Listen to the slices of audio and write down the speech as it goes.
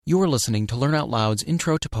You are listening to Learn Out Loud's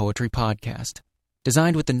Intro to Poetry podcast.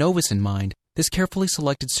 Designed with the novice in mind, this carefully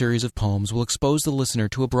selected series of poems will expose the listener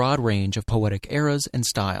to a broad range of poetic eras and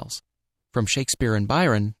styles. From Shakespeare and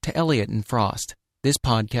Byron to Eliot and Frost, this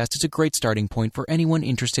podcast is a great starting point for anyone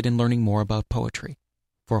interested in learning more about poetry.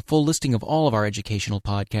 For a full listing of all of our educational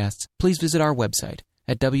podcasts, please visit our website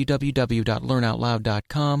at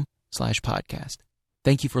www.learnoutloud.com/podcast.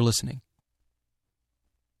 Thank you for listening.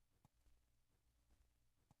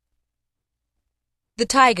 The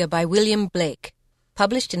Tiger by William Blake,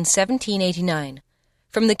 published in 1789,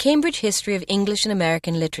 from the Cambridge History of English and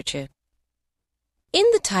American Literature. In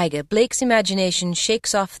The Tiger, Blake's imagination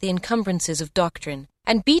shakes off the encumbrances of doctrine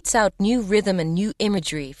and beats out new rhythm and new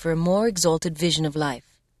imagery for a more exalted vision of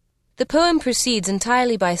life. The poem proceeds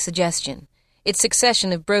entirely by suggestion, its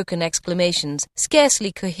succession of broken exclamations,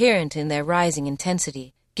 scarcely coherent in their rising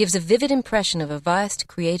intensity, gives a vivid impression of a vast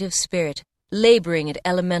creative spirit laboring at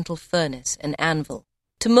elemental furnace and anvil,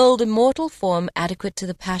 to mold a mortal form adequate to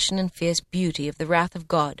the passion and fierce beauty of the wrath of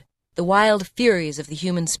God, the wild furies of the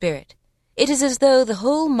human spirit. It is as though the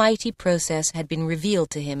whole mighty process had been revealed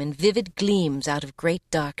to him in vivid gleams out of great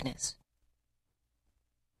darkness.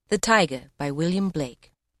 The Tiger by William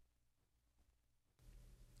Blake.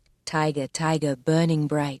 Tiger, tiger, burning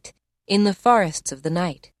bright, in the forests of the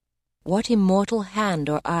night, what immortal hand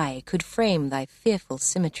or eye could frame thy fearful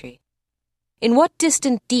symmetry? In what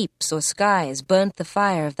distant deeps or skies burnt the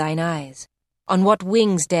fire of thine eyes? On what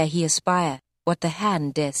wings dare he aspire? What the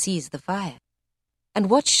hand dare seize the fire? And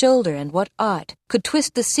what shoulder and what art could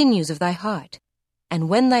twist the sinews of thy heart? And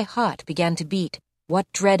when thy heart began to beat, what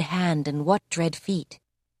dread hand and what dread feet?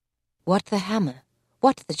 What the hammer?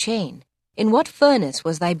 What the chain? In what furnace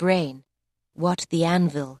was thy brain? What the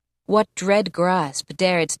anvil? What dread grasp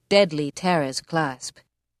dare its deadly terrors clasp?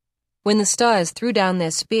 When the stars threw down their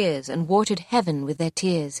spears and watered heaven with their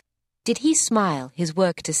tears, did he smile his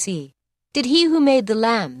work to see? Did he who made the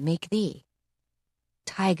lamb make thee?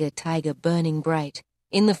 Tiger, tiger, burning bright,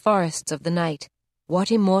 in the forests of the night, what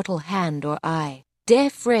immortal hand or eye dare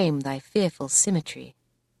frame thy fearful symmetry?